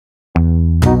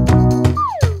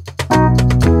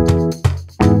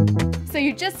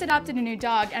you just adopted a new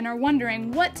dog and are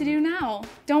wondering what to do now?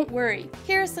 Don't worry.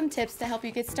 Here are some tips to help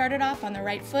you get started off on the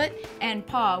right foot and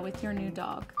paw with your new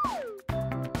dog.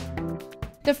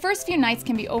 The first few nights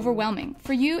can be overwhelming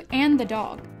for you and the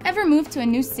dog. Ever moved to a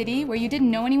new city where you didn't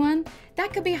know anyone?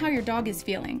 That could be how your dog is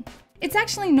feeling. It's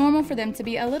actually normal for them to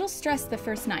be a little stressed the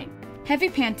first night. Heavy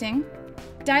panting,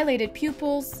 dilated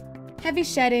pupils, heavy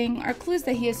shedding are clues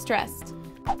that he is stressed.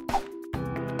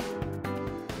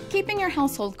 Keeping your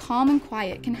household calm and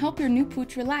quiet can help your new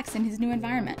pooch relax in his new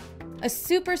environment. A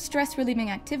super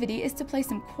stress-relieving activity is to play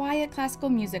some quiet classical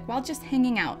music while just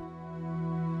hanging out.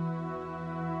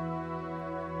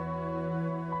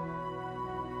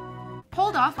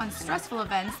 Hold off on stressful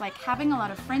events like having a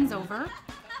lot of friends over,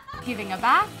 giving a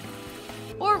bath,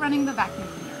 or running the vacuum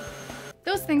cleaner.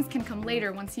 Those things can come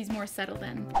later once he's more settled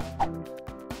in.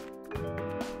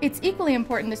 It's equally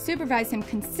important to supervise him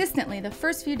consistently the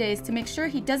first few days to make sure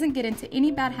he doesn't get into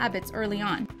any bad habits early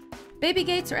on. Baby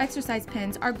gates or exercise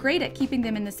pins are great at keeping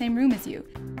them in the same room as you.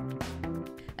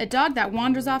 A dog that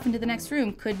wanders off into the next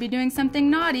room could be doing something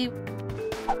naughty.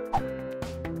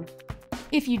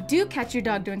 If you do catch your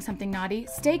dog doing something naughty,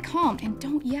 stay calm and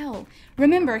don't yell.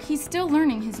 Remember, he's still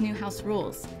learning his new house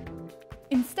rules.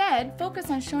 Instead,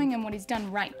 focus on showing him what he's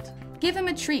done right. Give him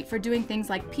a treat for doing things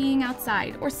like peeing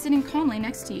outside or sitting calmly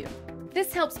next to you.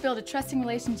 This helps build a trusting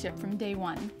relationship from day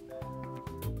one.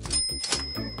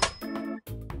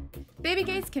 Baby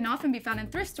gates can often be found in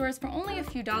thrift stores for only a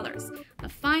few dollars. A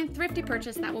fine, thrifty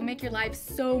purchase that will make your life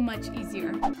so much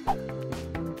easier.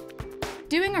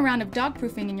 Doing a round of dog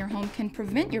proofing in your home can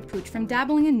prevent your pooch from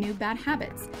dabbling in new bad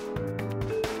habits.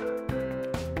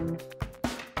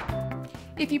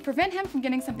 If you prevent him from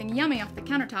getting something yummy off the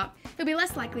countertop, he'll be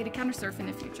less likely to countersurf in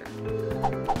the future.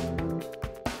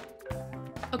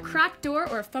 A cracked door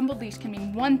or a fumbled leash can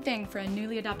mean one thing for a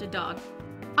newly adopted dog: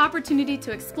 opportunity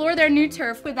to explore their new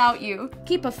turf without you.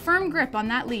 Keep a firm grip on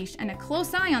that leash and a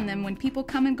close eye on them when people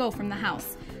come and go from the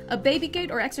house. A baby gate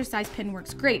or exercise pin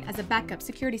works great as a backup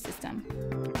security system.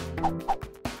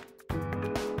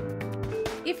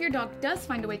 If your dog does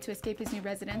find a way to escape his new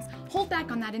residence, hold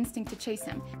back on that instinct to chase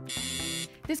him.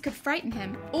 This could frighten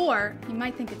him, or he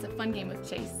might think it's a fun game of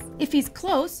chase. If he's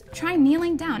close, try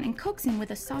kneeling down and coax him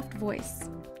with a soft voice.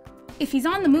 If he's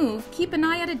on the move, keep an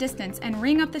eye at a distance and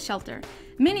ring up the shelter.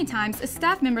 Many times, a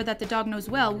staff member that the dog knows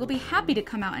well will be happy to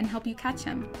come out and help you catch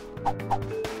him.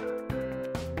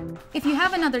 If you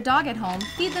have another dog at home,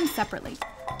 feed them separately.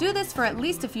 Do this for at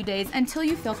least a few days until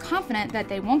you feel confident that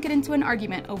they won't get into an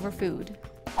argument over food.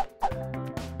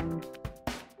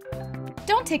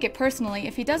 Don't take it personally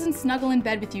if he doesn't snuggle in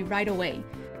bed with you right away.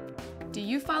 Do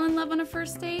you fall in love on a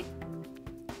first date?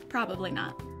 Probably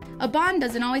not. A bond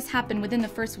doesn't always happen within the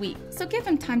first week, so give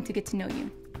him time to get to know you.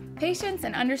 Patience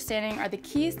and understanding are the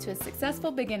keys to a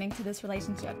successful beginning to this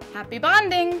relationship. Happy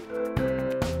bonding!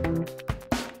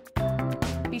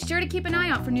 Be sure to keep an eye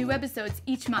out for new webisodes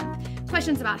each month.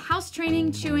 Questions about house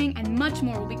training, chewing, and much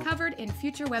more will be covered in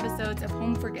future webisodes of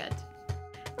Home for Good.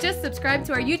 Just subscribe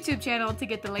to our YouTube channel to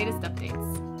get the latest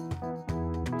updates.